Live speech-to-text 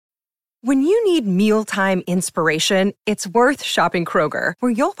When you need mealtime inspiration, it's worth shopping Kroger,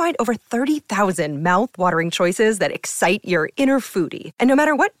 where you'll find over 30,000 mouth-watering choices that excite your inner foodie. And no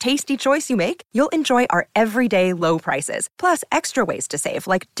matter what tasty choice you make, you'll enjoy our everyday low prices, plus extra ways to save,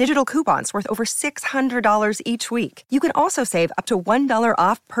 like digital coupons worth over $600 each week. You can also save up to $1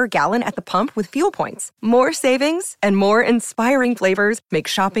 off per gallon at the pump with fuel points. More savings and more inspiring flavors make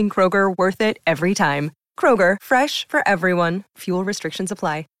shopping Kroger worth it every time. Kroger, fresh for everyone. Fuel restrictions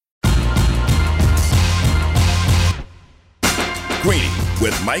apply. Greeny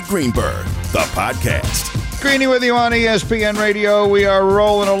with Mike Greenberg, the podcast. Greeny with you on ESPN Radio. We are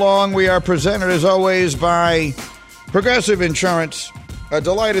rolling along. We are presented, as always, by Progressive Insurance.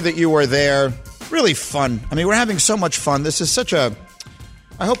 Delighted that you are there. Really fun. I mean, we're having so much fun. This is such a...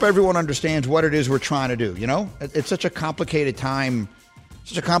 I hope everyone understands what it is we're trying to do, you know? It's such a complicated time,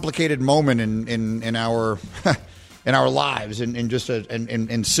 such a complicated moment in our in our lives,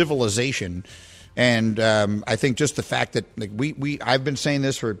 in civilization. And I think just the fact that I've been saying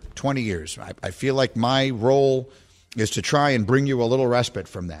this for 20 years. I feel like my role is to try and bring you a little respite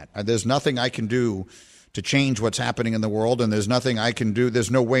from that. There's nothing I can do to change what's happening in the world, and there's nothing I can do. There's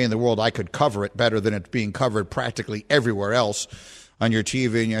no way in the world I could cover it better than it's being covered practically everywhere else on your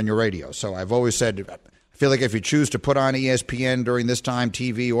TV and on your radio. So I've always said, I feel like if you choose to put on ESPN during this time,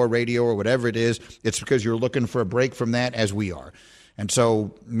 TV or radio or whatever it is, it's because you're looking for a break from that, as we are. And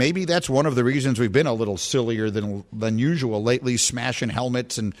so maybe that's one of the reasons we've been a little sillier than usual lately, smashing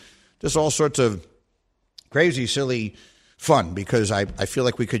helmets and just all sorts of crazy, silly fun, because I feel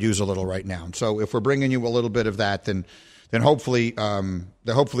like we could use a little right now. And so if we're bringing you a little bit of that, then hopefully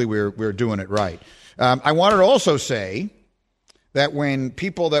we're doing it right. I wanted to also say that when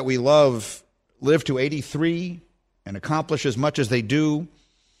people that we love live to 83 and accomplish as much as they do,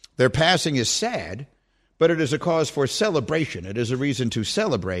 their passing is sad. But it is a cause for celebration. It is a reason to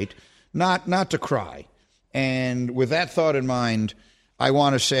celebrate, not to cry. And with that thought in mind, I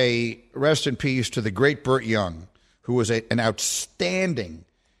want to say rest in peace to the great Burt Young, who was an outstanding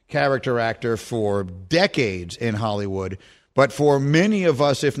character actor for decades in Hollywood. But for many of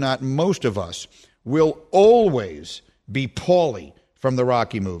us, if not most of us, will always be Paulie from the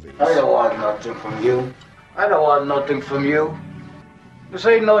Rocky movies. I don't want nothing from you. I don't want nothing from you. This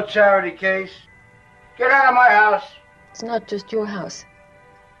ain't no charity case. Get out of my house. It's not just your house.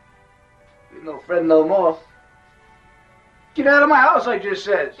 You're no friend no more. Get out of my house, I just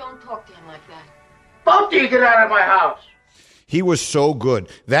said. Don't talk to him like that. Both of you get out of my house. He was so good.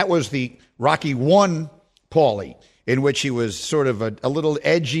 That was the Rocky I Paulie, in which he was sort of a little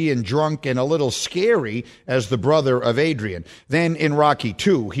edgy and drunk and a little scary as the brother of Adrian. Then in Rocky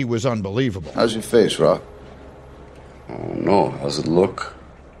II, he was unbelievable. How's your face, Rock? Oh, no. How's it look?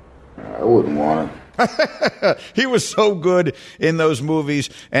 I wouldn't want it. He was so good in those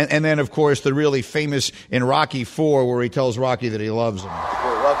movies. And then, of course, the really famous in Rocky IV, where he tells Rocky that he loves him. Hey,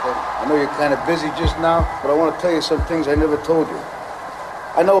 Rocky, I know you're kind of busy just now, but I want to tell you some things I never told you.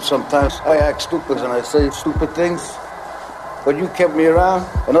 I know sometimes I act stupid and I say stupid things, but you kept me around,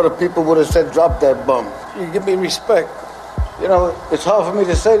 and other people would have said, drop that bum. You give me respect. You know, it's hard for me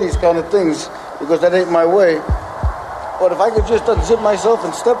to say these kind of things because that ain't my way. But if I could just unzip myself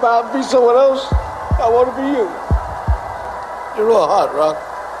and step out and be someone else, I want to be you. You're real hot, Rock.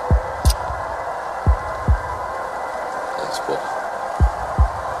 Thanks, Paul.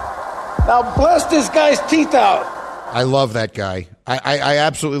 Now blast this guy's teeth out. I love that guy. I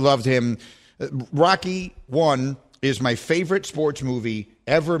absolutely loved him. Rocky I is my favorite sports movie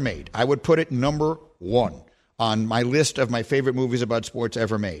ever made. I would put it number one on my list of my favorite movies about sports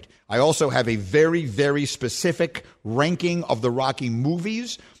ever made. I also have a very, very specific ranking of the Rocky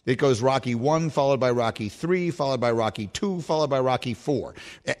movies. It goes Rocky I, followed by Rocky III, followed by Rocky II, followed by Rocky IV.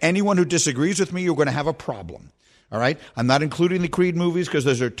 Anyone who disagrees with me, you're going to have a problem. All right? I'm not including the Creed movies because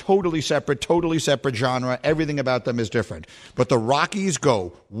those are totally separate genre. Everything about them is different. But the Rockies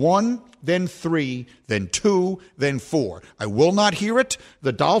go 1, then 3, then 2, then 4. I will not hear it.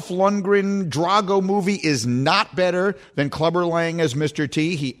 The Dolph Lundgren Drago movie is not better than Clubber Lang as Mr.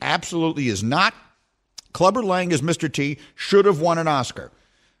 T. He absolutely is not. Clubber Lang as Mr. T should have won an Oscar.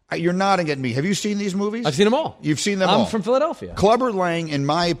 You're nodding at me. Have you seen these movies? I've seen them all. You've seen them all. I'm from Philadelphia. Clubber Lang, in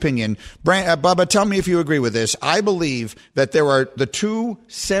my opinion, Bubba, tell me if you agree with this. I believe that there are the two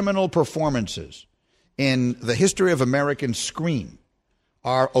seminal performances in the history of American screen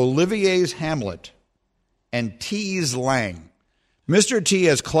are Olivier's Hamlet and T's Lang. Mr. T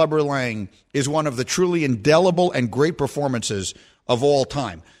as Clubber Lang is one of the truly indelible and great performances of all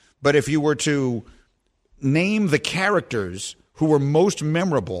time. But if you were to name the characters who were most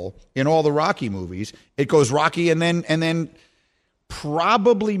memorable in all the Rocky movies, it goes Rocky and then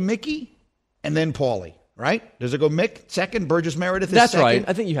probably Mickey. and then Paulie, right? Does it go Mick second, Burgess Meredith is That's second? right.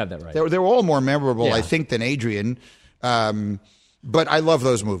 I think you have that right. They're all more memorable, Yeah. I think, than Adrian. But I love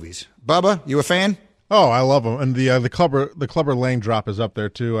those movies. Bubba, you a fan? Oh, I love them, and the Clubber Lang drop is up there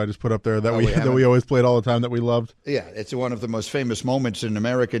too. I just put up there that we always played all the time that we loved. Yeah, it's one of the most famous moments in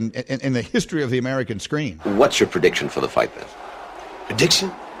the history of the American screen. What's your prediction for the fight then? Prediction?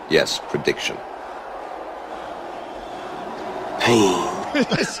 Yes, prediction. Pain.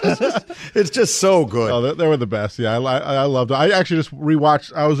 It's just so good. Oh, they were the best. Yeah, I loved it. I actually just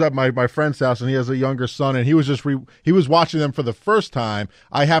rewatched. I was at my friend's house, and he has a younger son, and he was just he was watching them for the first time.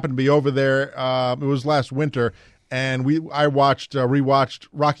 I happened to be over there. It was last winter, and I rewatched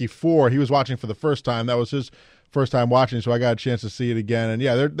Rocky IV. He was watching for the first time. That was his first time watching, so I got a chance to see it again. And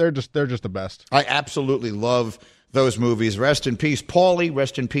yeah, they're just the best. I absolutely love those movies. Rest in peace, Paulie.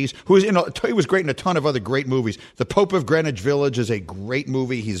 Rest in peace. He was great in a ton of other great movies. The Pope of Greenwich Village is a great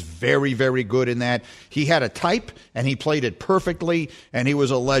movie. He's very, very good in that. He had a type, and he played it perfectly, and he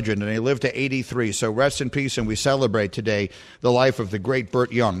was a legend, and he lived to 83. So rest in peace, and we celebrate today the life of the great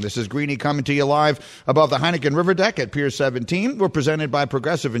Burt Young. This is Greeny coming to you live above the Heineken River Deck at Pier 17. We're presented by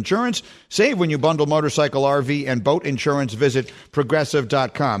Progressive Insurance. Save when you bundle motorcycle, RV, and boat insurance. Visit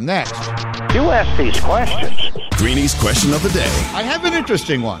Progressive.com. Next. You ask these questions. Greeny's question of the day. I have an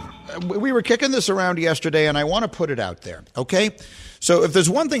interesting one. We were kicking this around yesterday, and I want to put it out there, okay? So if there's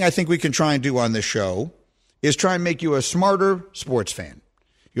one thing I think we can try and do on this show is try and make you a smarter sports fan.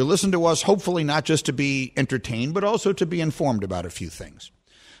 You listen to us, hopefully not just to be entertained, but also to be informed about a few things.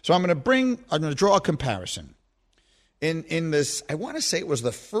 So I'm going to draw a comparison. In this, I want to say it was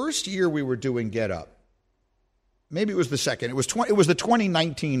the first year we were doing Get Up. Maybe it was the second. It was the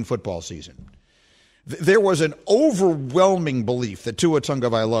 2019 football season. There was an overwhelming belief that Tua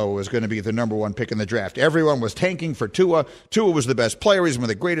Tagovailoa was going to be the number one pick in the draft. Everyone was tanking for Tua. Tua was the best player. He's one of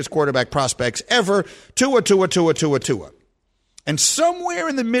the greatest quarterback prospects ever. Tua. And somewhere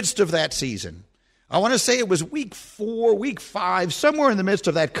in the midst of that season, I want to say it was week 4, week 5, somewhere in the midst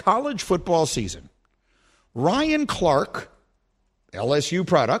of that college football season, Ryan Clark, LSU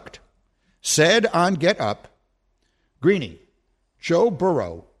product, said on Get Up, Greeny, Joe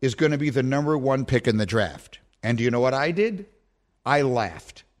Burrow is going to be the number one pick in the draft. And do you know what I did? I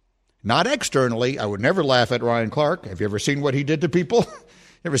laughed. Not externally. I would never laugh at Ryan Clark. Have you ever seen what he did to people?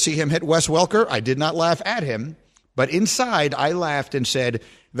 Ever see him hit Wes Welker? I did not laugh at him. But inside, I laughed and said,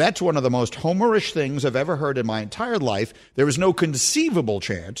 that's one of the most homerish things I've ever heard in my entire life. There is no conceivable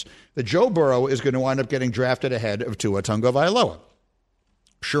chance that Joe Burrow is going to wind up getting drafted ahead of Tua Tagovailoa.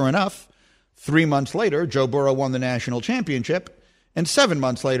 Sure enough, 3 months later, Joe Burrow won the national championship. And 7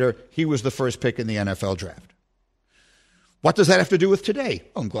 months later, he was the first pick in the NFL draft. What does that have to do with today?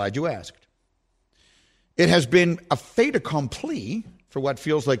 Oh, I'm glad you asked. It has been a fait accompli for what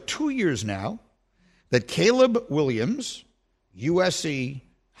feels like 2 years now that Caleb Williams, USC,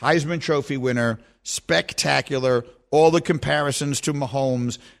 Heisman Trophy winner, spectacular, all the comparisons to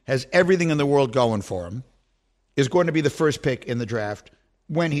Mahomes, has everything in the world going for him, is going to be the first pick in the draft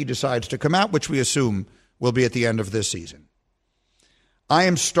when he decides to come out, which we assume will be at the end of this season. I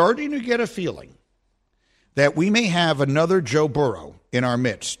am starting to get a feeling that we may have another Joe Burrow in our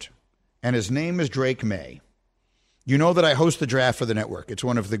midst, and his name is Drake May. You know that I host the draft for the network. It's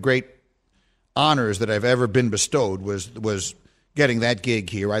one of the great honors that I've ever been bestowed was getting that gig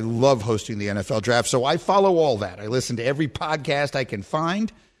here. I love hosting the NFL draft, so I follow all that. I listen to every podcast I can find,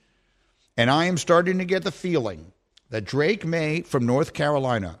 and I am starting to get the feeling that Drake May from North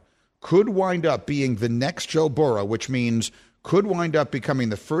Carolina could wind up being the next Joe Burrow, which means could wind up becoming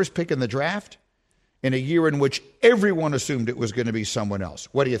the first pick in the draft in a year in which everyone assumed it was going to be someone else.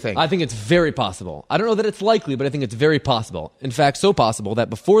 What do you think? I think it's very possible. I don't know that it's likely, but I think it's very possible. In fact, so possible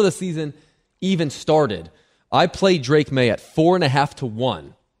that before the season even started, I played Drake May at 4.5 to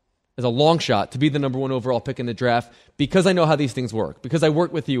 1 as a long shot to be the number one overall pick in the draft because I know how these things work, because I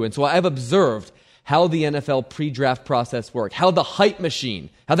work with you. And so I've observed how the NFL pre-draft process works, how the hype machine,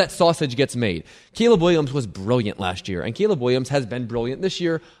 how that sausage gets made. Caleb Williams was brilliant last year, and Caleb Williams has been brilliant this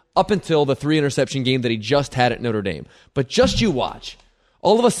year up until the 3-interception game that he just had at Notre Dame. But just you watch.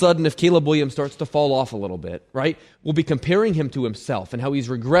 All of a sudden, if Caleb Williams starts to fall off a little bit, right, we'll be comparing him to himself and how he's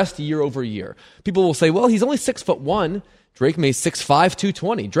regressed year over year. People will say, well, he's only 6'1". Drake May's 6'5",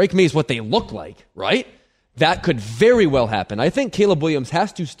 220. Drake May's what they look like, right? That could very well happen. I think Caleb Williams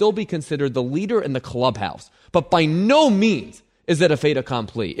has to still be considered the leader in the clubhouse, but by no means is it a fait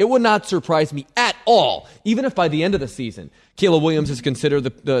accompli. It would not surprise me at all, even if by the end of the season, Caleb Williams is considered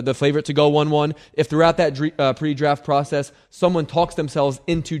the favorite to go 1-1, if throughout that pre-draft process, someone talks themselves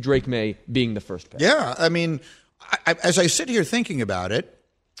into Drake May being the first pick. Yeah, I mean, as I sit here thinking about it,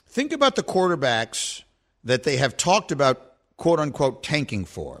 think about the quarterbacks that they have talked about, quote-unquote, tanking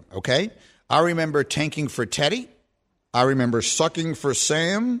for, okay? I remember tanking for Teddy. I remember sucking for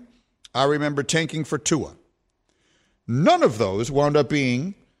Sam. I remember tanking for Tua. None of those wound up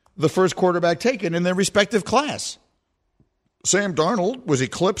being the first quarterback taken in their respective class. Sam Darnold was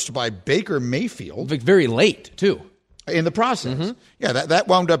eclipsed by Baker Mayfield. Like very late, too. In the process. Mm-hmm. Yeah, that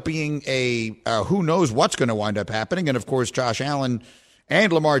wound up being a who knows what's going to wind up happening. And, of course, Josh Allen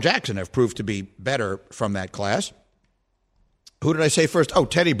and Lamar Jackson have proved to be better from that class. Who did I say first? Oh,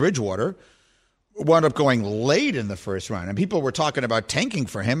 Teddy Bridgewater wound up going late in the first round. And people were talking about tanking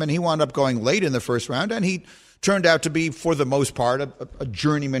for him, and he wound up going late in the first round. And he turned out to be, for the most part, a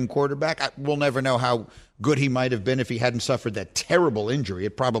journeyman quarterback. We'll never know how good he might have been if he hadn't suffered that terrible injury.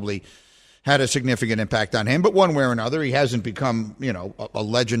 It probably had a significant impact on him. But one way or another, he hasn't become, a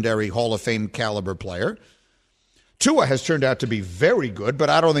legendary Hall of Fame caliber player. Tua has turned out to be very good, but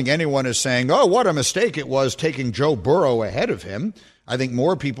I don't think anyone is saying, oh, what a mistake it was taking Joe Burrow ahead of him. I think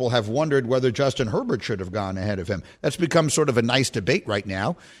more people have wondered whether Justin Herbert should have gone ahead of him. That's become sort of a nice debate right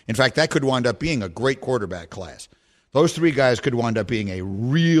now. In fact, that could wind up being a great quarterback class. Those three guys could wind up being a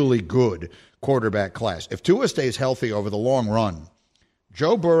really good quarterback class. If Tua stays healthy over the long run,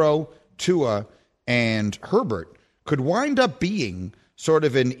 Joe Burrow, Tua, and Herbert could wind up being sort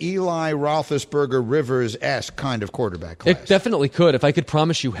of an Eli Roethlisberger Rivers-esque kind of quarterback class. It definitely could. If I could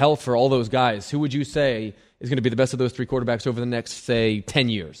promise you health for all those guys, who would you say is going to be the best of those three quarterbacks over the next, say, 10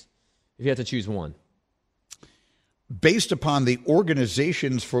 years, if you had to choose one? Based upon the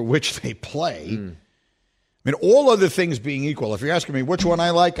organizations for which they play, I mean, all other things being equal, if you're asking me which one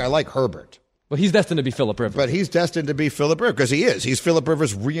I like Herbert. Well, he's destined to be Phillip Rivers. But he's destined to be Phillip Rivers, because he is. He's Phillip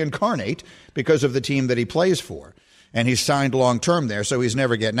Rivers reincarnate because of the team that he plays for. And he's signed long-term there, so he's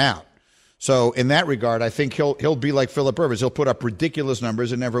never getting out. So in that regard, I think he'll be like Phillip Rivers. He'll put up ridiculous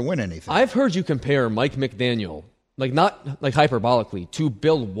numbers and never win anything. I've heard you compare Mike McDaniel, like not like hyperbolically, to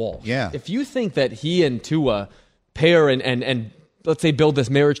Bill Walsh. Yeah. If you think that he and Tua pair and let's say build this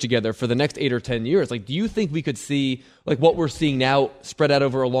marriage together for the next 8 or 10 years, like do you think we could see like what we're seeing now spread out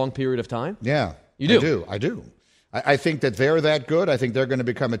over a long period of time? Yeah. You do? I do. I think that they're that good. I think they're going to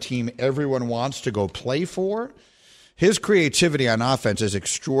become a team everyone wants to go play for. His creativity on offense is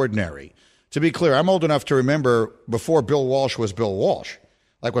extraordinary. To be clear, I'm old enough to remember before Bill Walsh was Bill Walsh.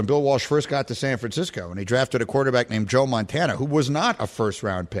 Like when Bill Walsh first got to San Francisco and he drafted a quarterback named Joe Montana, who was not a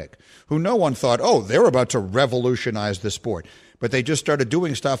first-round pick, who no one thought, oh, they're about to revolutionize the sport. But they just started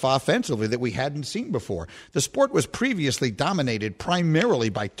doing stuff offensively that we hadn't seen before. The sport was previously dominated primarily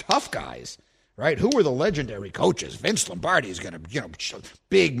by tough guys. Right? Who were the legendary coaches? Vince Lombardi's going to,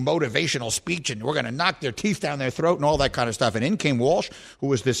 big motivational speech, and we're going to knock their teeth down their throat and all that kind of stuff. And in came Walsh, who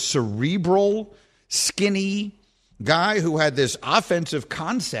was this cerebral, skinny guy who had this offensive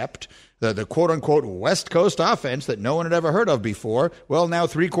concept, the quote-unquote West Coast offense that no one had ever heard of before. Well, now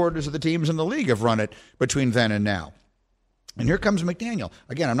 3/4 of the teams in the league have run it between then and now. And here comes McDaniel.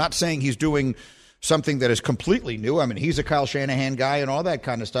 Again, I'm not saying he's doing something that is completely new. I mean, he's a Kyle Shanahan guy and all that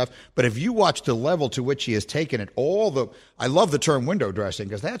kind of stuff. But if you watch the level to which he has taken it, I love the term window dressing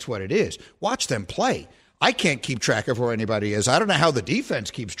because that's what it is. Watch them play. I can't keep track of where anybody is. I don't know how the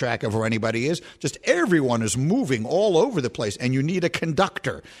defense keeps track of where anybody is. Just everyone is moving all over the place, and you need a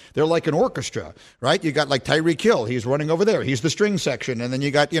conductor. They're like an orchestra, right? You got like Tyreek Hill. He's running over there. He's the string section. And then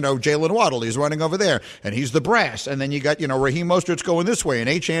you got, Jalen Waddle. He's running over there. And he's the brass. And then you got, Raheem Mostert's going this way, and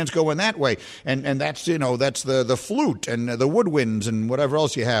H-Hand's going that way. And that's, that's the flute and the woodwinds and whatever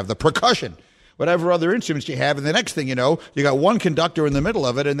else you have, the percussion. Whatever other instruments you have, and the next thing you know, you got one conductor in the middle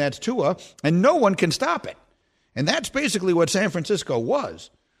of it, and that's Tua, and no one can stop it. And that's basically what San Francisco was.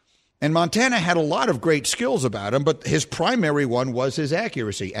 And Montana had a lot of great skills about him, but his primary one was his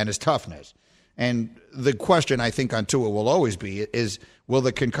accuracy and his toughness. And the question, I think, on Tua will always be is, will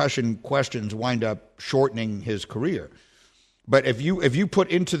the concussion questions wind up shortening his career? But if you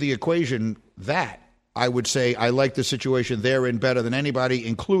put into the equation that, I would say I like the situation they're in better than anybody,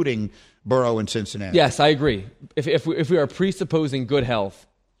 including Burrow in Cincinnati. Yes, I agree. If we are presupposing good health,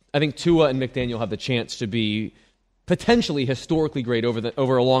 I think Tua and McDaniel have the chance to be potentially historically great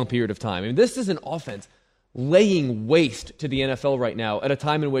over a long period of time. I mean, this is an offense laying waste to the NFL right now at a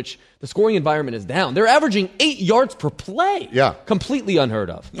time in which the scoring environment is down. They're averaging 8 yards per play. Yeah. Completely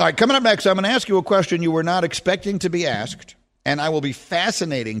unheard of. All right, coming up next, I'm going to ask you a question you were not expecting to be asked, and I will be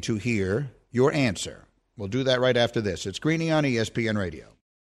fascinating to hear your answer. We'll do that right after this. It's Greeny on ESPN Radio.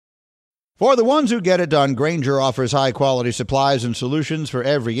 For the ones who get it done, Grainger offers high-quality supplies and solutions for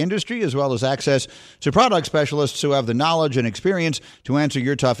every industry, as well as access to product specialists who have the knowledge and experience to answer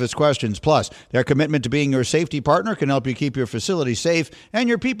your toughest questions. Plus, their commitment to being your safety partner can help you keep your facility safe and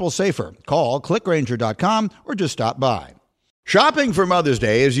your people safer. Call clickgrainger.com or just stop by. Shopping for Mother's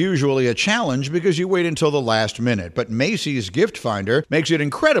Day is usually a challenge because you wait until the last minute, but Macy's Gift Finder makes it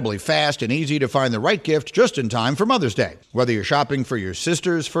incredibly fast and easy to find the right gift just in time for Mother's Day. Whether you're shopping for your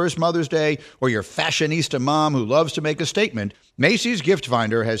sister's first Mother's Day or your fashionista mom who loves to make a statement, Macy's Gift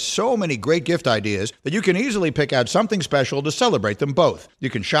Finder has so many great gift ideas that you can easily pick out something special to celebrate them both.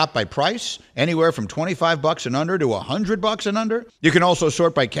 You can shop by price, anywhere from $25 and under to $100 and under. You can also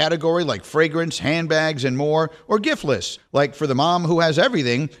sort by category like fragrance, handbags, and more, or gift lists, like for the mom who has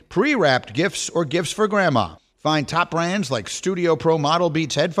everything, pre-wrapped gifts or gifts for grandma. Find top brands like Studio Pro Model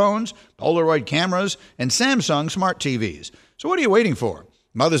Beats headphones, Polaroid cameras, and Samsung smart TVs. So what are you waiting for?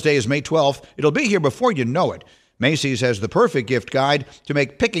 Mother's Day is May 12th. It'll be here before you know it. Macy's has the perfect gift guide to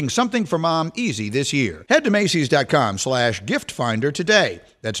make picking something for mom easy this year. Head to Macy's.com/gift finder today.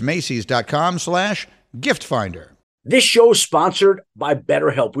 That's Macy's.com/gift finder. This show is sponsored by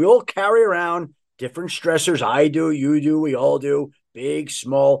BetterHelp. We all carry around different stressors. I do, you do, we all do, big,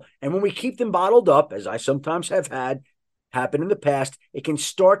 small. And when we keep them bottled up, as I sometimes have had happen in the past, it can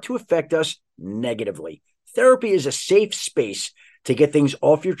start to affect us negatively. Therapy is a safe space to get things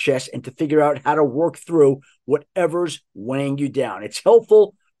off your chest and to figure out how to work through whatever's weighing you down. It's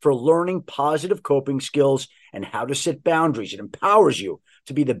helpful for learning positive coping skills and how to set boundaries. It empowers you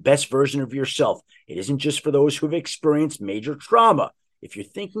to be the best version of yourself. It isn't just for those who have experienced major trauma. If you're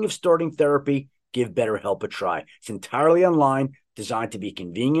thinking of starting therapy, give BetterHelp a try. It's entirely online, designed to be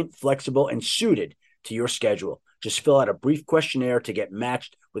convenient, flexible, and suited to your schedule. Just fill out a brief questionnaire to get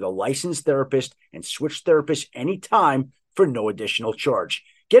matched with a licensed therapist and switch therapists anytime for no additional charge.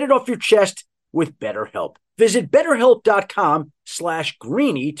 Get it off your chest with BetterHelp. Visit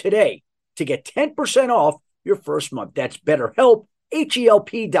BetterHelp.com/Greeny today to get 10% off your first month. That's BetterHelp,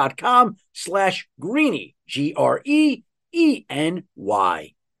 HELP.com/Greeny, GREENY.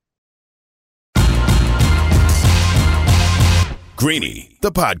 Greeny,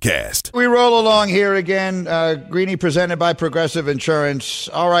 the podcast. We roll along here again. Greeny presented by Progressive Insurance.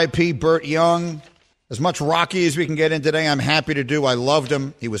 R.I.P. Burt Young. As much Rocky as we can get in today, I'm happy to do. I loved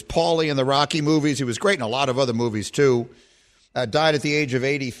him. He was Paulie in the Rocky movies. He was great in a lot of other movies, too. Died at the age of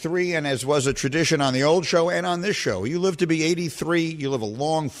 83, and as was a tradition on the old show and on this show, you live to be 83. You live a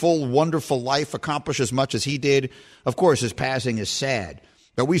long, full, wonderful life, accomplish as much as he did. Of course, his passing is sad,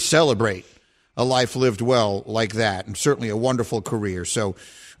 but we celebrate a life lived well like that, and certainly a wonderful career. So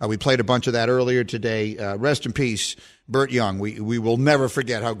we played a bunch of that earlier today. Rest in peace, Burt Young. We will never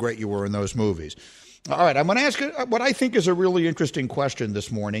forget how great you were in those movies. All right, I'm going to ask what I think is a really interesting question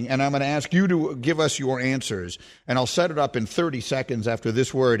this morning, and I'm going to ask you to give us your answers, and I'll set it up in 30 seconds after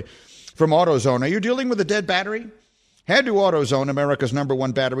this word from AutoZone. Are you dealing with a dead battery? Head to AutoZone, America's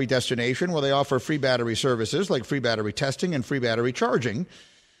 #1 battery destination, where they offer free battery services like free battery testing and free battery charging.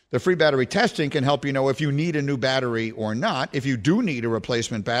 The free battery testing can help you know if you need a new battery or not. If you do need a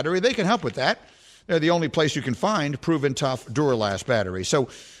replacement battery, they can help with that. They're the only place you can find proven tough Duralast batteries. So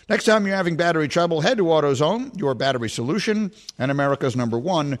next time you're having battery trouble, head to AutoZone, your battery solution, and America's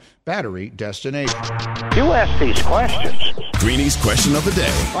 #1 battery destination. You ask these questions. Greeny's question of the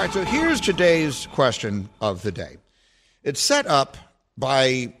day. All right, so here's today's question of the day. It's set up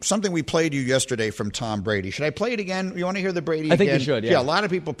by something we played you yesterday from Tom Brady. Should I play it again? You want to hear the Brady again? I think you should, yeah. Yeah, a lot of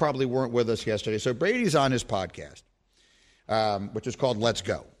people probably weren't with us yesterday. So Brady's on his podcast, which is called Let's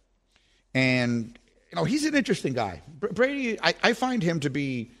Go. And, you know, he's an interesting guy. Brady, I find him to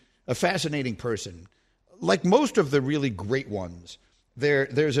be a fascinating person. Like most of the really great ones,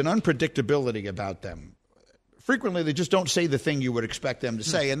 there's an unpredictability about them. Frequently, they just don't say the thing you would expect them to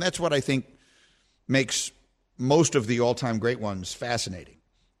say, and that's what I think makes most of the all-time great ones fascinating.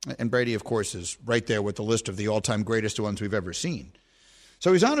 And Brady, of course, is right there with the list of the all-time greatest ones we've ever seen.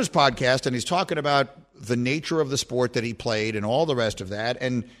 So he's on his podcast, and he's talking about the nature of the sport that he played and all the rest of that,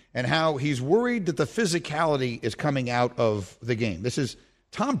 and how he's worried that the physicality is coming out of the game. This is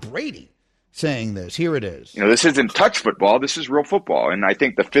Tom Brady saying this. Here it is. You know, this isn't touch football. This is real football. And I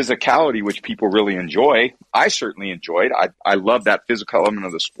think the physicality, which people really enjoy, I certainly enjoyed. I love that physical element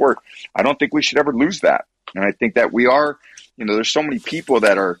of the sport. I don't think we should ever lose that. And I think that we are, you know, there's so many people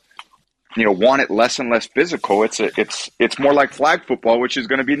that are, you know, want it less and less physical. It's more like flag football, which is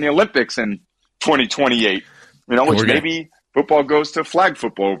going to be in the Olympics in 2028, you know, which maybe football goes to flag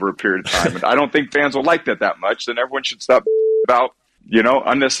football over a period of time. And I don't think fans will like that much. Then everyone should stop about, you know,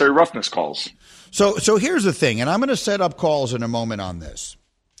 unnecessary roughness calls. So here's the thing, and I'm going to set up calls in a moment on this.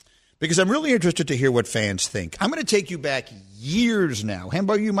 because I'm really interested to hear what fans think. I'm going to take you back years now.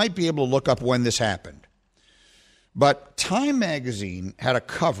 Hembo, you might be able to look up when this happened. But Time magazine had a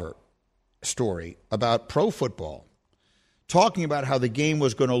cover story about pro football, talking about how the game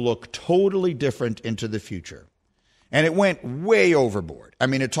was going to look totally different into the future. And it went way overboard. I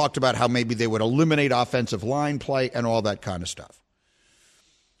mean, it talked about how maybe they would eliminate offensive line play and all that kind of stuff.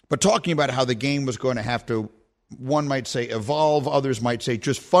 But talking about how the game was going to have to, one might say evolve, others might say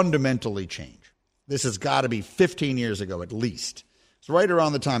just fundamentally change. This has got to be 15 years ago at least. It's right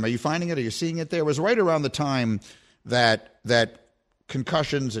around the time. Are you finding it? Are you seeing it there? It was right around the time that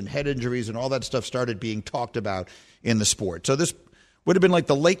concussions and head injuries and all that stuff started being talked about in the sport. So this would have been like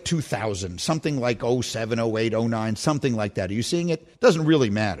the late 2000s, something like 07, 08, 09, something like that. Are you seeing it? Doesn't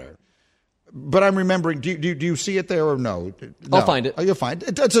really matter. But I'm remembering, do you see it there or no? I'll find it. Oh, you'll find it.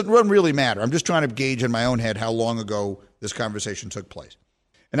 It doesn't really matter. I'm just trying to gauge in my own head how long ago this conversation took place.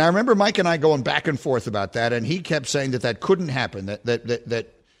 And I remember Mike and I going back and forth about that, and he kept saying that couldn't happen, that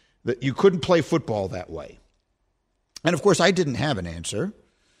you couldn't play football that way. And, of course, I didn't have an answer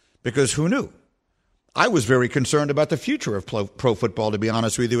because who knew? I was very concerned about the future of pro football, to be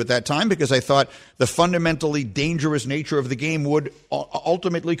honest with you, at that time, because I thought the fundamentally dangerous nature of the game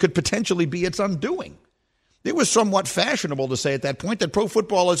could potentially be its undoing. It was somewhat fashionable to say at that point that pro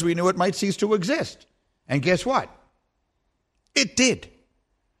football as we knew it might cease to exist. And guess what? It did.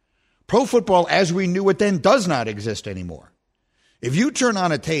 Pro football as we knew it then does not exist anymore. If you turn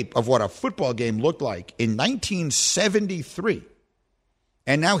on a tape of what a football game looked like in 1973,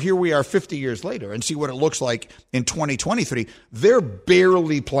 and now here we are 50 years later, and see what it looks like in 2023, they're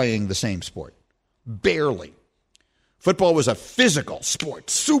barely playing the same sport. Barely. Football was a physical sport,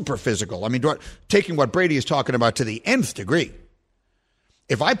 super physical. I mean, taking what Brady is talking about to the nth degree.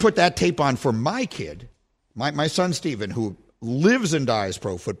 If I put that tape on for my kid, my son Steven, who lives and dies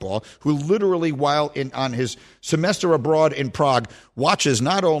pro football, who literally while on his semester abroad in Prague watches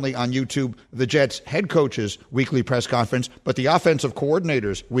not only on YouTube the Jets head coach's weekly press conference, but the offensive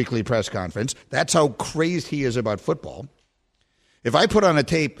coordinator's weekly press conference. That's how crazed he is about football. If I put on a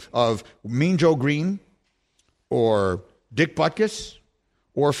tape of Mean Joe Green or Dick Butkus,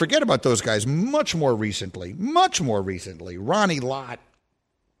 or forget about those guys, much more recently, Ronnie Lott,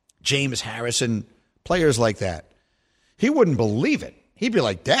 James Harrison, players like that, he wouldn't believe it. He'd be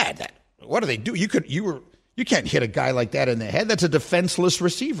like, Dad, what do they do? You can't hit a guy like that in the head. That's a defenseless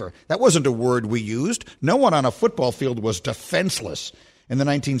receiver. That wasn't a word we used. No one on a football field was defenseless in the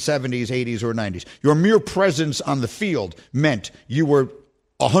 1970s, 80s, or 90s. Your mere presence on the field meant you were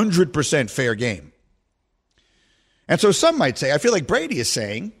 100% fair game. And so some might say, I feel like Brady is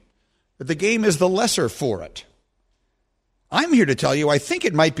saying that the game is the lesser for it. I'm here to tell you I think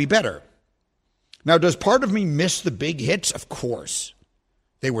it might be better. Now, does part of me miss the big hits? Of course.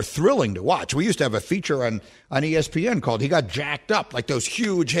 They were thrilling to watch. We used to have a feature on ESPN called He Got Jacked Up, like those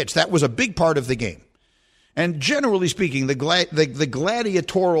huge hits. That was a big part of the game. And generally speaking, the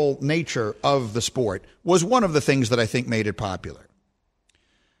gladiatorial nature of the sport was one of the things that I think made it popular.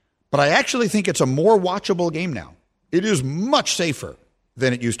 But I actually think it's a more watchable game now. It is much safer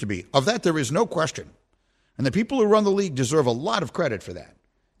than it used to be. Of that, there is no question. And the people who run the league deserve a lot of credit for that.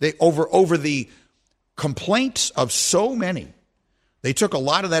 They over the complaints of so many, they took a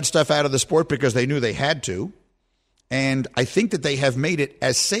lot of that stuff out of the sport because they knew they had to. And I think that they have made it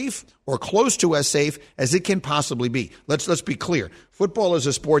as safe or close to as safe as it can possibly be. Let's be clear. Football is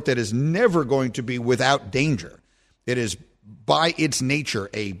a sport that is never going to be without danger. It is by its nature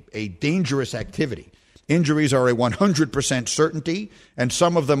a dangerous activity. Injuries are a 100% certainty, and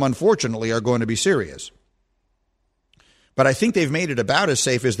some of them, unfortunately, are going to be serious. But I think they've made it about as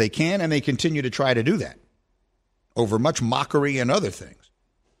safe as they can, and they continue to try to do that over much mockery and other things.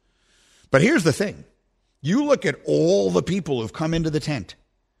 But here's the thing. You look at all the people who've come into the tent.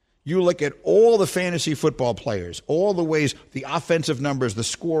 You look at all the fantasy football players, all the ways the offensive numbers, the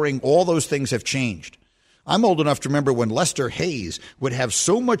scoring, all those things have changed. I'm old enough to remember when Lester Hayes would have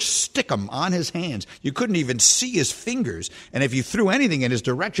so much stickum on his hands, you couldn't even see his fingers. And if you threw anything in his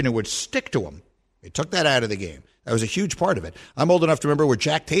direction, it would stick to him. They took that out of the game. That was a huge part of it. I'm old enough to remember where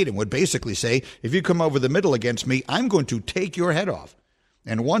Jack Tatum would basically say, if you come over the middle against me, I'm going to take your head off.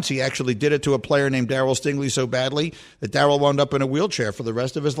 And once he actually did it to a player named Darryl Stingley so badly that Darryl wound up in a wheelchair for the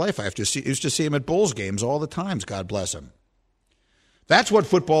rest of his life. I used to see him at Bulls games all the times, God bless him. That's what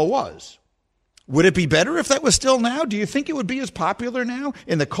football was. Would it be better if that was still now? Do you think it would be as popular now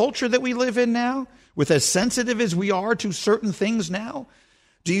in the culture that we live in now, with as sensitive as we are to certain things now?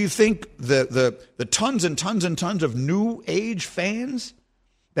 Do you think the tons and tons and tons of new age fans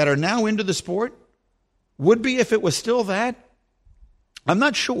that are now into the sport would be if it was still that? I'm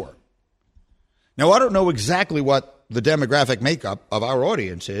not sure. Now, I don't know exactly what the demographic makeup of our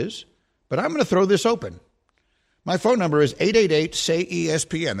audience is, but I'm going to throw this open. My phone number is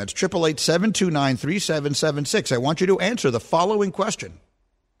 888-SAY-ESPN. That's 888-729-3776. I want you to answer the following question.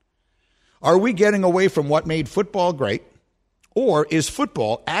 Are we getting away from what made football great, or is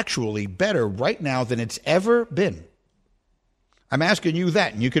football actually better right now than it's ever been? I'm asking you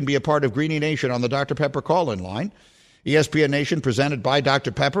that, and you can be a part of Greeny Nation on the Dr. Pepper call-in line. ESPN Nation presented by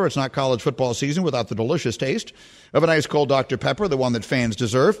Dr. Pepper. It's not college football season without the delicious taste of an ice cold Dr. Pepper, the one that fans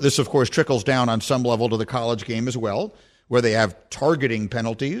deserve. This, of course, trickles down on some level to the college game as well, where they have targeting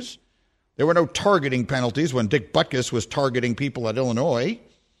penalties. There were no targeting penalties when Dick Butkus was targeting people at Illinois.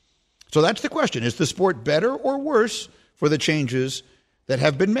 So that's the question. Is the sport better or worse for the changes that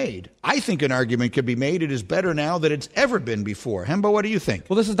have been made? I think an argument could be made it is better now than it's ever been before. Hembo, what do you think?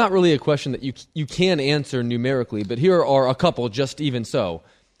 Well, this is not really a question that you can answer numerically, but here are a couple just even so.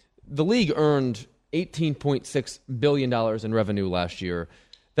 The league earned $18.6 billion in revenue last year.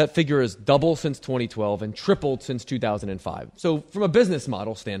 That figure is double since 2012 and tripled since 2005. So from a business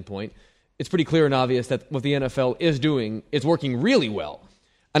model standpoint, it's pretty clear and obvious that what the NFL is doing is working really well.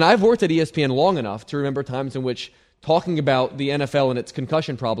 And I've worked at ESPN long enough to remember times in which talking about the NFL and its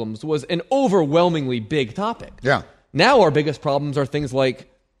concussion problems was an overwhelmingly big topic. Yeah. Now our biggest problems are things like,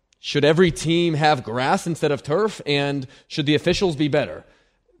 should every team have grass instead of turf, and should the officials be better?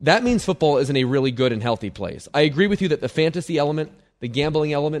 That means football is in a really good and healthy place. I agree with you that the fantasy element, the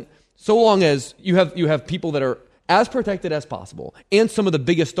gambling element, so long as you have people that are as protected as possible, and some of the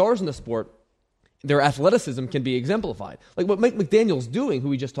biggest stars in the sport, their athleticism can be exemplified. Like what Mike McDaniel's doing, who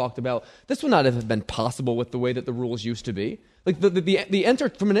we just talked about, this would not have been possible with the way that the rules used to be. Like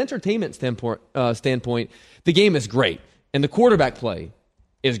from an entertainment standpoint, the game is great, and the quarterback play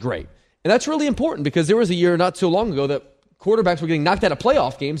is great. And that's really important because there was a year not so long ago that quarterbacks were getting knocked out of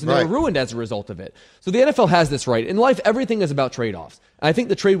playoff games, and they were ruined as a result of it. So the NFL has this right. In life, everything is about trade-offs. And I think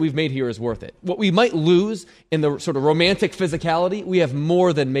the trade we've made here is worth it. What we might lose in the sort of romantic physicality, we have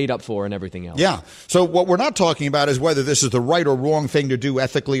more than made up for in everything else. Yeah. So what we're not talking about is whether this is the right or wrong thing to do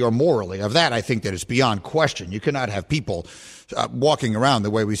ethically or morally. Of that, I think that it's beyond question. You cannot have people walking around the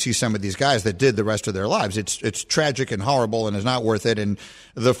way we see some of these guys that did the rest of their lives. It's tragic and horrible and is not worth it. And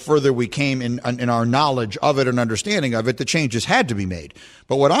the further we came in our knowledge of it and understanding of it, the changes had to be made.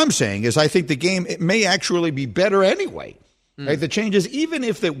 But what I'm saying is I think the game, it may actually be better anyway. Right? The changes, even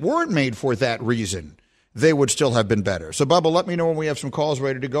if they weren't made for that reason, they would still have been better. So, Bubba, let me know when we have some calls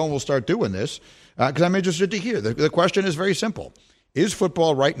ready to go, and we'll start doing this because I'm interested to hear. The question is very simple. Is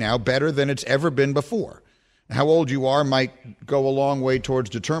football right now better than it's ever been before? How old you are might go a long way towards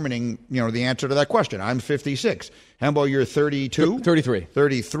determining, the answer to that question. I'm 56. Hembo, you're 32? 33.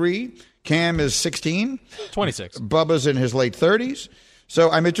 33. Cam is 16? 26. Bubba's in his late 30s. So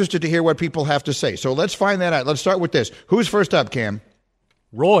I'm interested to hear what people have to say. So let's find that out. Let's start with this. Who's first up, Cam?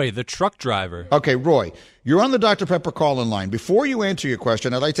 Roy, the truck driver. Okay, Roy, you're on the Dr. Pepper call-in line. Before you answer your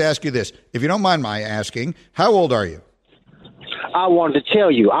question, I'd like to ask you this. If you don't mind my asking, how old are you? I wanted to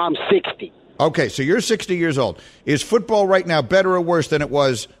tell you, I'm 60. Okay, so you're 60 years old. Is football right now better or worse than it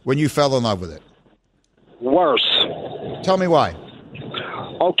was when you fell in love with it? Worse. Tell me why.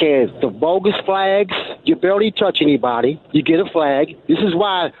 Okay, the bogus flags, you barely touch anybody. You get a flag. This is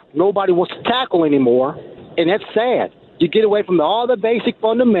why nobody wants to tackle anymore, and that's sad. You get away from all the basic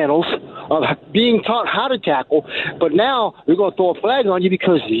fundamentals of being taught how to tackle, but now we're going to throw a flag on you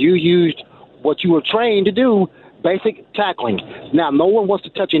because you used what you were trained to do, basic tackling. Now, no one wants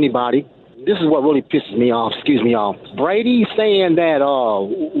to touch anybody. This is what really pisses me off. Brady saying that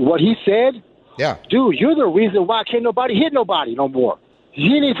what he said? Yeah. Dude, you're the reason why can't nobody hit nobody no more.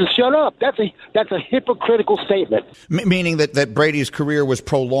 He needs to shut up. That's a hypocritical statement. Meaning that Brady's career was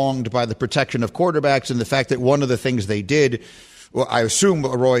prolonged by the protection of quarterbacks and the fact that one of the things they did, well, I assume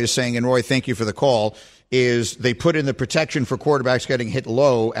what Roy is saying, and Roy, thank you for the call, is they put in the protection for quarterbacks getting hit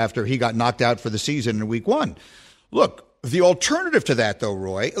low after he got knocked out for the season in week 1. Look, the alternative to that, though,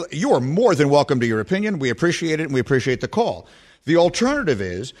 Roy, you are more than welcome to your opinion. We appreciate it, and we appreciate the call. The alternative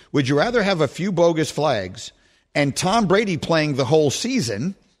is, would you rather have a few bogus flags and Tom Brady playing the whole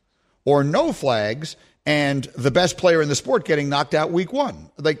season, or no flags and the best player in the sport getting knocked out week 1?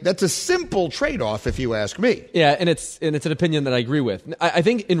 Like, that's a simple trade-off, if you ask me. Yeah, and it's an opinion that I agree with. I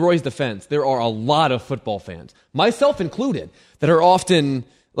think in Roy's defense, there are a lot of football fans, myself included, that are often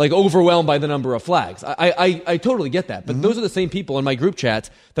like overwhelmed by the number of flags. I totally get that, but those are the same people in my group chats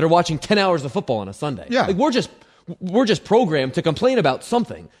that are watching 10 hours of football on a Sunday. Yeah. Like we're just programmed to complain about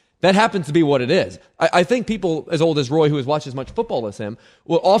something. That happens to be what it is. I think people as old as Roy, who has watched as much football as him,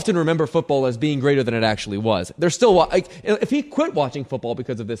 will often remember football as being greater than it actually was. They're still if he quit watching football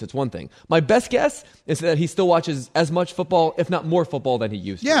because of this, it's one thing. My best guess is that he still watches as much football, if not more football, than he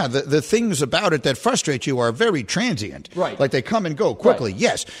used to. Yeah, the things about it that frustrate you are very transient. Right. Like they come and go quickly. Right.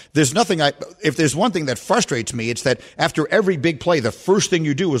 Yes. There's nothing if there's one thing that frustrates me, it's that after every big play, the first thing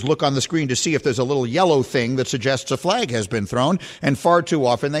you do is look on the screen to see if there's a little yellow thing that suggests a flag has been thrown, and far too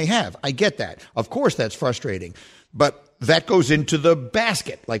often they have. I get that. Of course that's frustrating. But that goes into the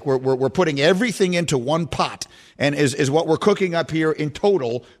basket. Like we're putting everything into one pot. And is what we're cooking up here in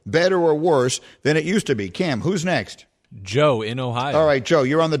total better or worse than it used to be? Cam, who's next? Joe in Ohio. All right, Joe,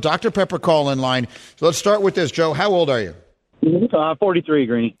 you're on the Dr. Pepper call-in line. So let's start with this. Joe, how old are you? 43,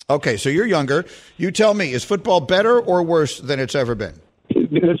 Greeny. Okay, so you're younger. You tell me, is football better or worse than it's ever been?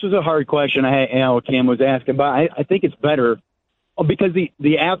 This was a hard question Cam was asking, but I think it's better because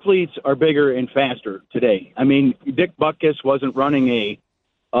the athletes are bigger and faster today. I mean, Dick Butkus wasn't running a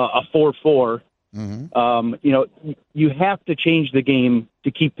 4.4. Mm-hmm. You have to change the game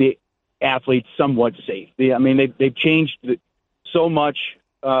to keep the athletes somewhat safe. They've changed so much,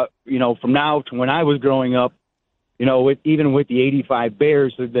 from now to when I was growing up. Even with the 85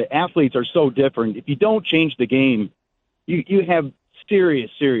 Bears, the athletes are so different. If you don't change the game, you have serious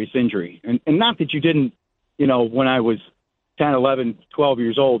injury. And not that you didn't, when I was 10, 11, 12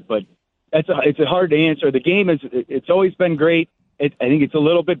 years old, but it's hard to answer. The game it's always been great. I think it's a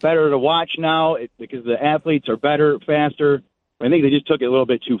little bit better to watch now because the athletes are better, faster. I think they just took it a little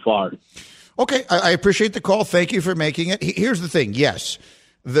bit too far. Okay, I appreciate the call. Thank you for making it. Here's the thing. Yes,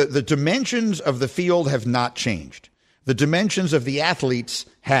 the dimensions of the field have not changed. The dimensions of the athletes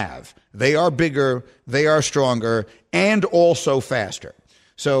have. They are bigger, they are stronger, and also faster.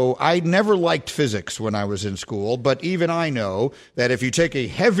 So I never liked physics when I was in school, but even I know that if you take a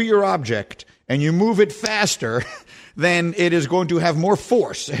heavier object and you move it faster, then it is going to have more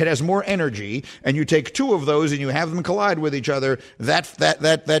force. It has more energy, and you take two of those and you have them collide with each other.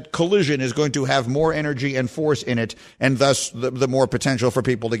 That collision is going to have more energy and force in it, and thus the more potential for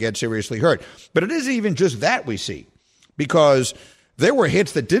people to get seriously hurt. But it isn't even just that we see, because there were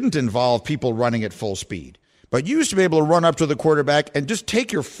hits that didn't involve people running at full speed. But you used to be able to run up to the quarterback and just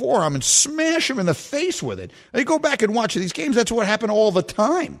take your forearm and smash him in the face with it. Now, you go back and watch these games, that's what happened all the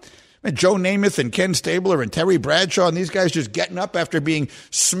time. And Joe Namath and Ken Stabler and Terry Bradshaw and these guys just getting up after being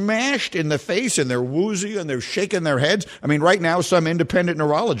smashed in the face, and they're woozy and they're shaking their heads. I mean, right now, some independent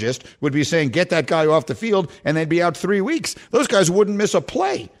neurologist would be saying, get that guy off the field, and they'd be out 3 weeks. Those guys wouldn't miss a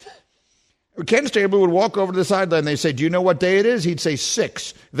play. Ken Stabler would walk over to the sideline. They'd say, do you know what day it is? He'd say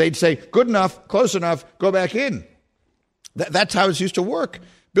 6. They'd say, good enough, close enough, go back in. That's how it used to work.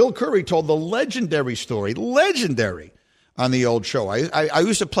 Bill Curry told the legendary story, on the old show. I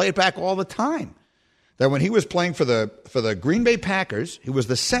used to play it back all the time. That when he was playing for the Green Bay Packers, he was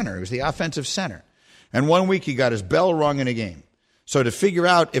the center. He was the offensive center. And one week he got his bell rung in a game. So to figure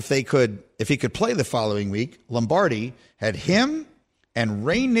out if he could play the following week, Lombardi had him and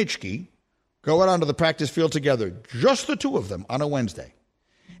Ray Nitschke go out onto the practice field together, just the two of them, on a Wednesday.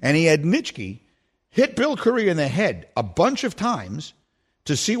 And he had Nitschke hit Bill Curry in the head a bunch of times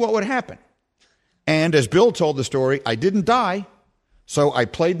to see what would happen. And as Bill told the story, I didn't die, so I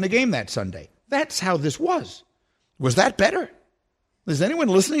played in the game that Sunday. That's how this was. Was that better? Does anyone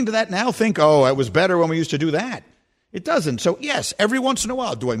listening to that now think, oh, it was better when we used to do that? It doesn't. So, yes, every once in a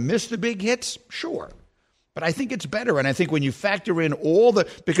while, do I miss the big hits? Sure. But I think it's better, and I think when you factor in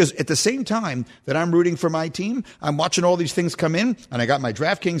because at the same time that I'm rooting for my team, I'm watching all these things come in, and I got my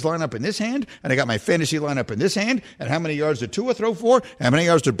DraftKings lineup in this hand, and I got my fantasy lineup in this hand, and how many yards did Tua throw for, and how many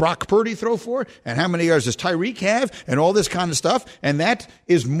yards did Brock Purdy throw for, and how many yards does Tyreek have, and all this kind of stuff, and that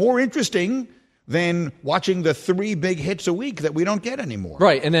is more interesting than watching the 3 big hits a week that we don't get anymore.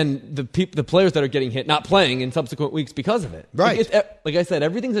 Right, and then the players that are getting hit not playing in subsequent weeks because of it. Right. Like I said,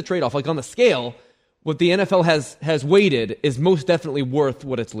 everything's a trade-off. Like on the scale, what the NFL has weighted is most definitely worth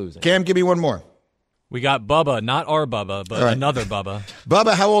what it's losing. Cam, give me one more. We got Bubba, not our Bubba, but another Bubba.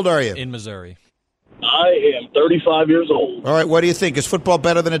 Bubba, how old are you? In Missouri. I am 35 years old. All right, what do you think? Is football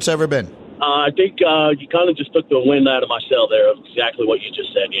better than it's ever been? I think you kind of just took the wind out of my sail there of exactly what you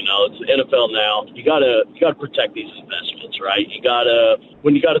just said. It's the NFL now. You gotta protect these investments, right?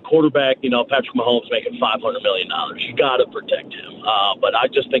 When you got a quarterback, Patrick Mahomes making $500 million, you gotta protect him. But I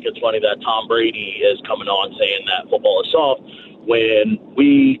just think it's funny that Tom Brady is coming on saying that football is soft when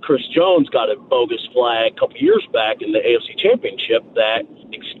Chris Jones got a bogus flag a couple years back in the AFC Championship that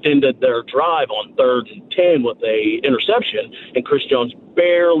extended their drive on 3rd and 10 with a interception, and Chris Jones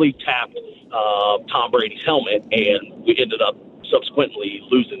barely tapped Tom Brady's helmet, and we ended up subsequently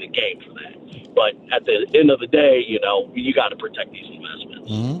losing the game for that. But at the end of the day, you got to protect these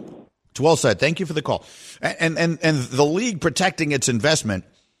investments. Mm-hmm. It's well said. Thank you for the call. And the league protecting its investment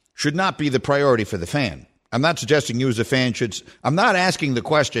should not be the priority for the fan. I'm not suggesting you as a fan should. I'm not asking the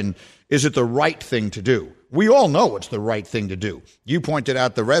question, is it the right thing to do? We all know it's the right thing to do. You pointed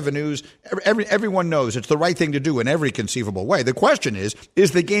out the revenues. Everyone knows it's the right thing to do in every conceivable way. The question is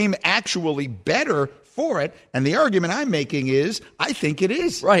the game actually better for it? And the argument I'm making is, I think it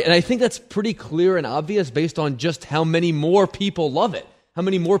is. Right, and I think that's pretty clear and obvious based on just how many more people love it, how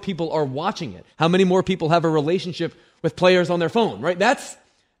many more people are watching it, how many more people have a relationship with players on their phone, right? That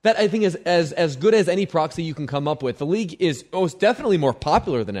I think is as good as any proxy you can come up with. The league is most definitely more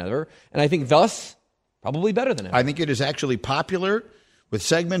popular than ever, and I think thus probably better than ever. I think it is actually popular with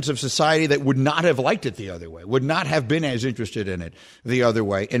segments of society that would not have liked it the other way, would not have been as interested in it the other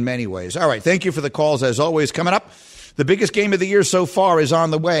way in many ways. All right, thank you for the calls as always. Coming up, the biggest game of the year so far is on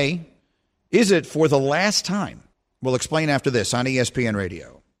the way. Is it for the last time? We'll explain after this on ESPN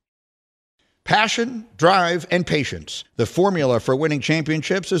Radio. Passion, drive, and patience. The formula for winning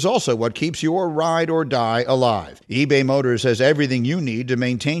championships is also what keeps your ride or die alive. eBay Motors has everything you need to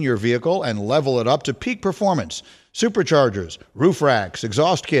maintain your vehicle and level it up to peak performance. Superchargers, roof racks,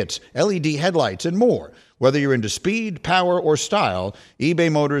 exhaust kits, LED headlights, and more. Whether you're into speed, power, or style,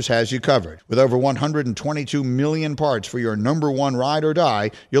 eBay Motors has you covered. With over 122 million parts for your number one ride or die,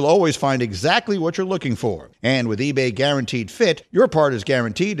 you'll always find exactly what you're looking for. And with eBay Guaranteed Fit, your part is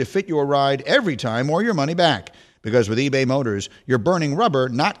guaranteed to fit your ride every time or your money back. Because with eBay Motors, you're burning rubber,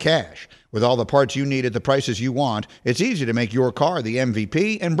 not cash. With all the parts you need at the prices you want, it's easy to make your car the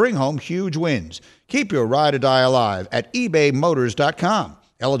MVP and bring home huge wins. Keep your ride or die alive at ebaymotors.com.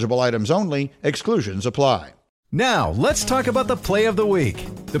 Eligible items only. Exclusions apply. Now, let's talk about the play of the week.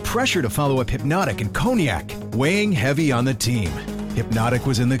 The pressure to follow up Hypnotic and Cognac, weighing heavy on the team. Hypnotic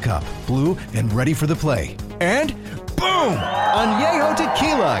was in the cup, blue, and ready for the play. And boom! Añejo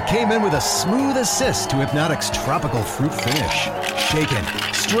Tequila came in with a smooth assist to Hypnotic's tropical fruit finish. Shaken,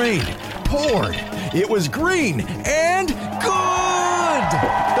 strained, poured. It was green and good!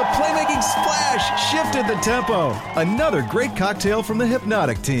 The playmaking splash shifted the tempo. Another great cocktail from the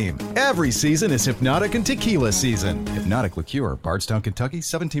Hypnotic team. Every season is Hypnotic and Tequila season. Hypnotic Liqueur, Bardstown, Kentucky,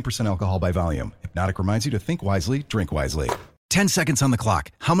 17% alcohol by volume. Hypnotic reminds you to think wisely, drink wisely. 10 seconds on the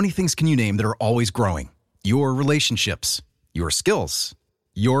clock. How many things can you name that are always growing? Your relationships, your skills,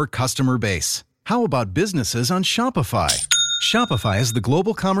 your customer base. How about businesses on Shopify? Shopify is the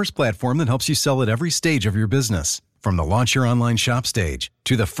global commerce platform that helps you sell at every stage of your business. From the launch your online shop stage,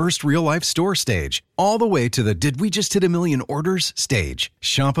 to the first real-life store stage, all the way to the did we just hit 1 million orders stage,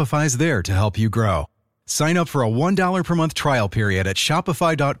 Shopify's there to help you grow. Sign up for a $1 per month trial period at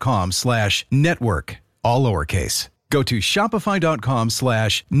shopify.com/network, all lowercase. Go to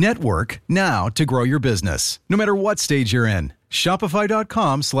shopify.com/network now to grow your business, no matter what stage you're in.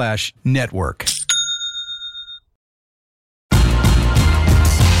 Shopify.com/network.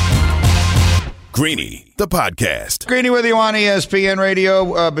 Greeny, the podcast. Greeny with you on ESPN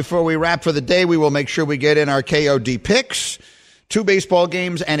Radio. Before we wrap for the day, we will make sure we get in our KOD picks. 2 baseball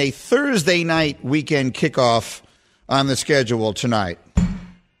games and a Thursday night weekend kickoff on the schedule tonight.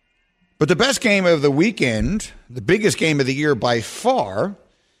 But the best game of the weekend, the biggest game of the year by far,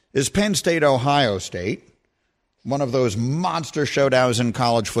 is Penn State, Ohio State. One of those monster showdowns in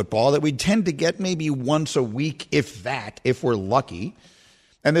college football that we tend to get maybe once a week, if that, if we're lucky.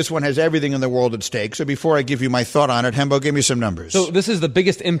 And this one has everything in the world at stake. So before I give you my thought on it, Hembo, give me some numbers. So this is the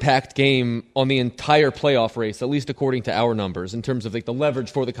biggest impact game on the entire playoff race, at least according to our numbers, in terms of like the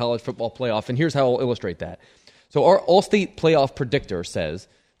leverage for the college football playoff. And here's how I'll illustrate that. So our all-state playoff predictor says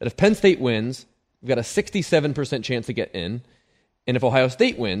that if Penn State wins, we've got a 67% chance to get in. And if Ohio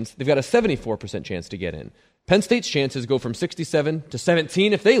State wins, they've got a 74% chance to get in. Penn State's chances go from 67 to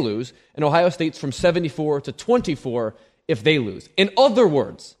 17 if they lose, and Ohio State's from 74 to 24 if they lose. In other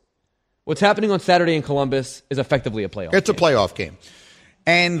words, what's happening on Saturday in Columbus is effectively a playoff It's a playoff game.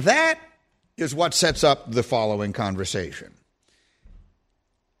 And that is what sets up the following conversation.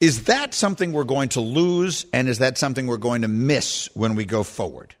 Is that something we're going to lose, and is that something we're going to miss when we go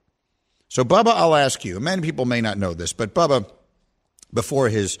forward? So, Bubba, I'll ask you. Many people may not know this, but Bubba, before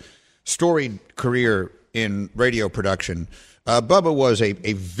his storied career in radio production, Bubba was a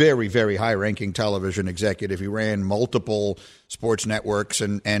very, very high-ranking television executive. He ran multiple sports networks,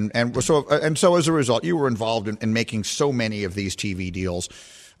 and so as a result, you were involved in making so many of these TV deals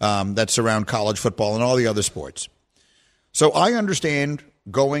that surround college football and all the other sports. So I understand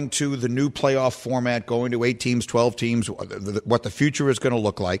going to the new playoff format, going to 8 teams, 12 teams, what the future is going to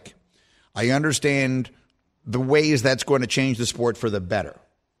look like. I understand the ways that's going to change the sport for the better.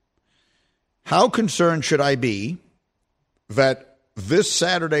 How concerned should I be that this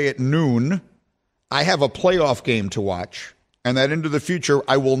Saturday at noon, I have a playoff game to watch, and that into the future,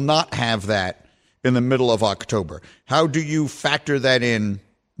 I will not have that in the middle of October? How do you factor that in,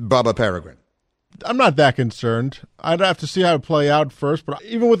 Bubba Peregrine? I'm not that concerned. I'd have to see how it play out first. But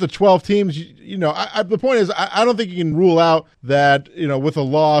even with the 12 teams, the point is, I don't think you can rule out that, with a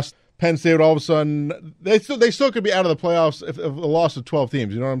loss, Penn State would all of a sudden, they still could be out of the playoffs if a loss of 12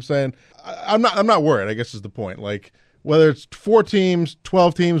 teams. You know what I'm saying? I'm not worried, I guess is the point. Like, whether it's 4 teams,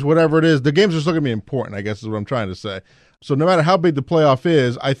 12 teams, whatever it is, the games are still going to be important, I guess is what I'm trying to say. So no matter how big the playoff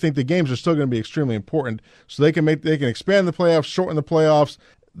is, I think the games are still going to be extremely important. So they can expand the playoffs, shorten the playoffs.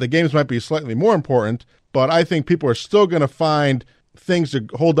 The games might be slightly more important, but I think people are still going to find things to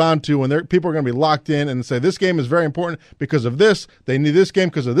hold on to, and people are going to be locked in and say, this game is very important because of this. They need this game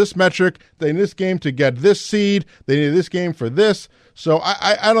because of this metric. They need this game to get this seed. They need this game for this. So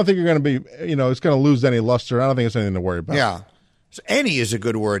I don't think you're going to be, it's going to lose any luster. I don't think it's anything to worry about. Yeah. So any is a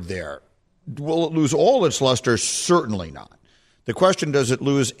good word there. Will it lose all its luster? Certainly not. The question, does it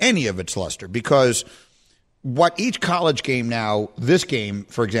lose any of its luster? Because what each college game now, this game,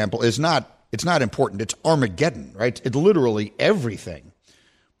 for example, it's not important. It's Armageddon, right? It's literally everything.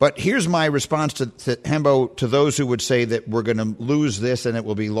 But here's my response to Hembo, to those who would say that we're going to lose this and it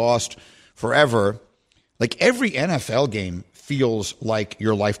will be lost forever. Like, every NFL game feels like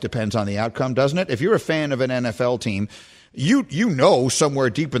your life depends on the outcome, doesn't it? If you're a fan of an NFL team, you know somewhere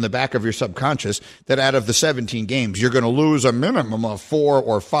deep in the back of your subconscious that out of the 17 games, you're going to lose a minimum of 4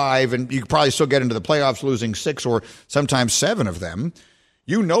 or 5, and you probably still get into the playoffs losing 6 or sometimes 7 of them.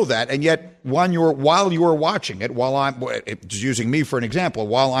 You know that, and yet while you are watching it, it's using me for an example,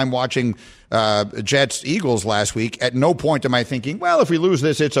 while I'm watching Jets-Eagles last week, at no point am I thinking, well, if we lose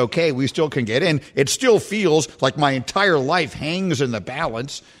this, it's okay, we still can get in. It still feels like my entire life hangs in the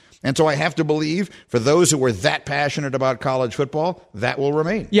balance. And so I have to believe, for those who were that passionate about college football, that will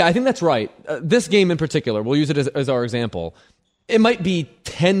remain. Yeah, I think that's right. This game in particular, we'll use it as our example. It might be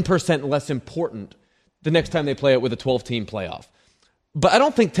 10% less important the next time they play it with a 12-team playoff. But I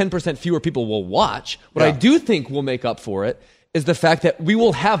don't think 10% fewer people will watch. What I do think will make up for it is the fact that we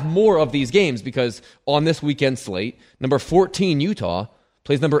will have more of these games, because on this weekend slate, number 14 Utah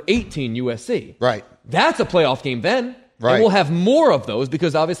plays number 18 USC. Right. That's a playoff game then. Right. And we'll have more of those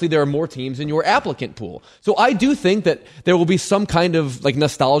because obviously there are more teams in your applicant pool. So I do think that there will be some kind of like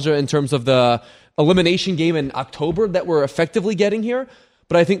nostalgia in terms of the elimination game in October that we're effectively getting here.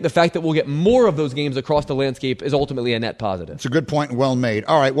 But I think the fact that we'll get more of those games across the landscape is ultimately a net positive. It's a good point and well made.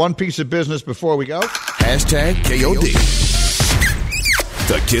 All right, one piece of business before we go. Hashtag KOD.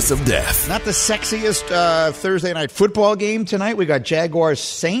 The kiss of death. Not the sexiest Thursday night football game tonight. We got Jaguars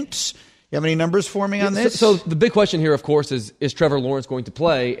Saints. You have any numbers for me on this? So the big question here, of course, is Trevor Lawrence going to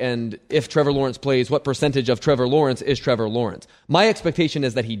play? And if Trevor Lawrence plays, what percentage of Trevor Lawrence is Trevor Lawrence? My expectation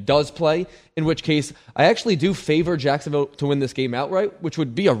is that he does play, in which case I actually do favor Jacksonville to win this game outright, which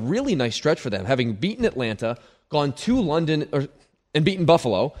would be a really nice stretch for them, having beaten Atlanta, gone to London and beaten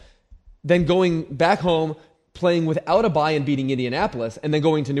Buffalo, then going back home, playing without a bye and beating Indianapolis, and then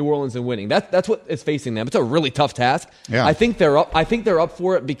going to New Orleans and winning. That's what is facing them. It's a really tough task. Yeah. I think they're up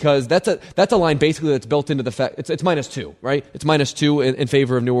for it, because that's a line basically that's built into the fact it's -2, right? It's -2 in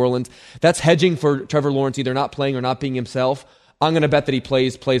favor of New Orleans. That's hedging for Trevor Lawrence either not playing or not being himself. I'm going to bet that he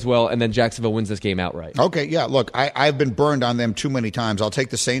plays well, and then Jacksonville wins this game outright. Okay, yeah, look, I've been burned on them too many times. I'll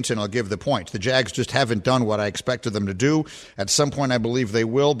take the Saints and I'll give the points. The Jags just haven't done what I expected them to do. At some point, I believe they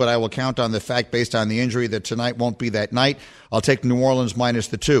will, but I will count on the fact, based on the injury, that tonight won't be that night. I'll take New Orleans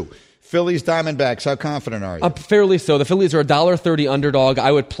 -2. Phillies, Diamondbacks, how confident are you? Fairly so. The Phillies are a $1.30 underdog.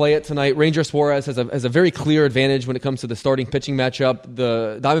 I would play it tonight. Ranger Suarez has a very clear advantage when it comes to the starting pitching matchup.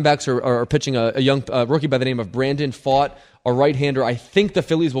 The Diamondbacks are pitching a young rookie by the name of Brandon Pfaadt, a right-hander. I think the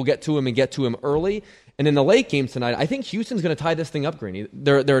Phillies will get to him and get to him early. And in the late game tonight, I think Houston's going to tie this thing up, Greeny.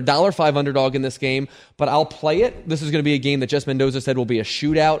 They're a $1.05 underdog in this game, but I'll play it. This is going to be a game that Jess Mendoza said will be a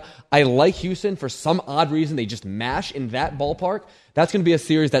shootout. I like Houston. For some odd reason, they just mash in that ballpark. That's going to be a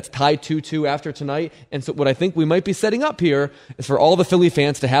series that's tied 2-2 after tonight. And so what I think we might be setting up here is for all the Philly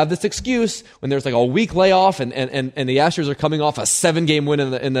fans to have this excuse when there's like a week layoff and the Astros are coming off a 7-game win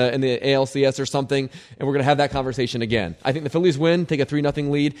in the ALCS or something, and we're going to have that conversation again. I think the Phillies win, take a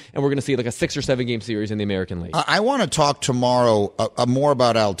 3-0 lead, and we're going to see like a 6 or 7 game series in the American League. I want to talk tomorrow more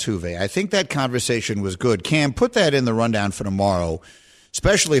about Altuve. I think that conversation was good. Cam, put that in the rundown for tomorrow,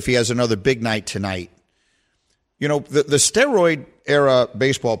 especially if he has another big night tonight. You know, the steroid-era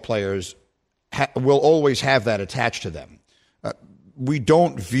baseball players will always have that attached to them. We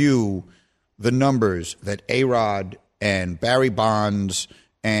don't view the numbers that A-Rod and Barry Bonds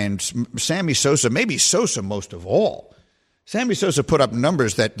and Sammy Sosa, maybe Sosa most of all, Sammy Sosa put up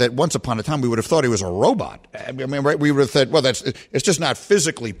numbers that once upon a time we would have thought he was a robot. I mean, right? We would have said, well, it's just not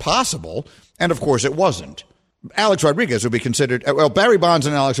physically possible. And, of course, it wasn't. Alex Rodriguez would be considered, Barry Bonds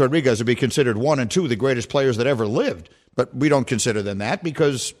and Alex Rodriguez would be considered 1 and 2 the greatest players that ever lived. But we don't consider them that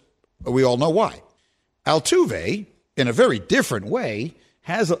because we all know why. Altuve, in a very different way,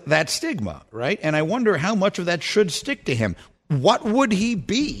 has that stigma, right? And I wonder how much of that should stick to him. What would he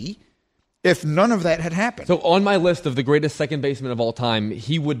be if none of that had happened? So on my list of the greatest second baseman of all time,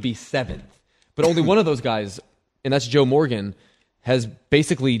 he would be 7th. But only one of those guys, and that's Joe Morgan, has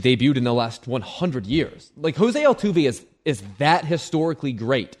basically debuted in the last 100 years. Like, Jose Altuve is that historically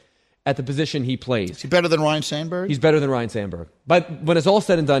great at the position he plays. Is he better than Ryan Sandberg? He's better than Ryan Sandberg. But when it's all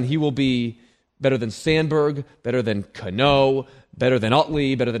said and done, he will be better than Sandberg, better than Cano, better than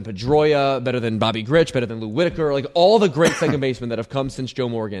Utley, better than Pedroia, better than Bobby Grich, better than Lou Whitaker, like all the great second basemen that have come since Joe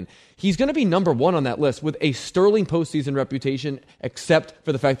Morgan. He's going to be number 1 on that list with a sterling postseason reputation, except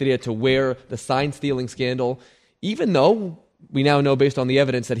for the fact that he had to wear the sign-stealing scandal, even though we now know based on the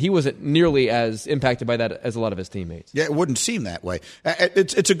evidence that he wasn't nearly as impacted by that as a lot of his teammates. Yeah, it wouldn't seem that way.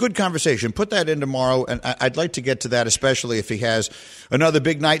 It's a good conversation. Put that in tomorrow, and I'd like to get to that, especially if he has another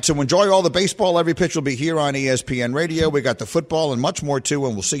big night. So enjoy all the baseball. Every pitch will be here on ESPN Radio. We got the football and much more, too,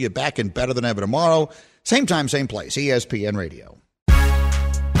 and we'll see you back in Better Than Ever tomorrow. Same time, same place, ESPN Radio.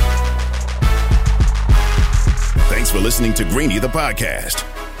 Thanks for listening to Greeny the podcast.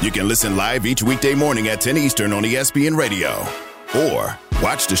 You can listen live each weekday morning at 10 Eastern on ESPN Radio. Or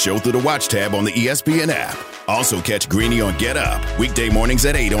watch the show through the Watch tab on the ESPN app. Also catch Greeny on Get Up, weekday mornings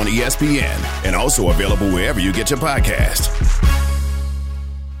at 8 on ESPN. And also available wherever you get your podcast.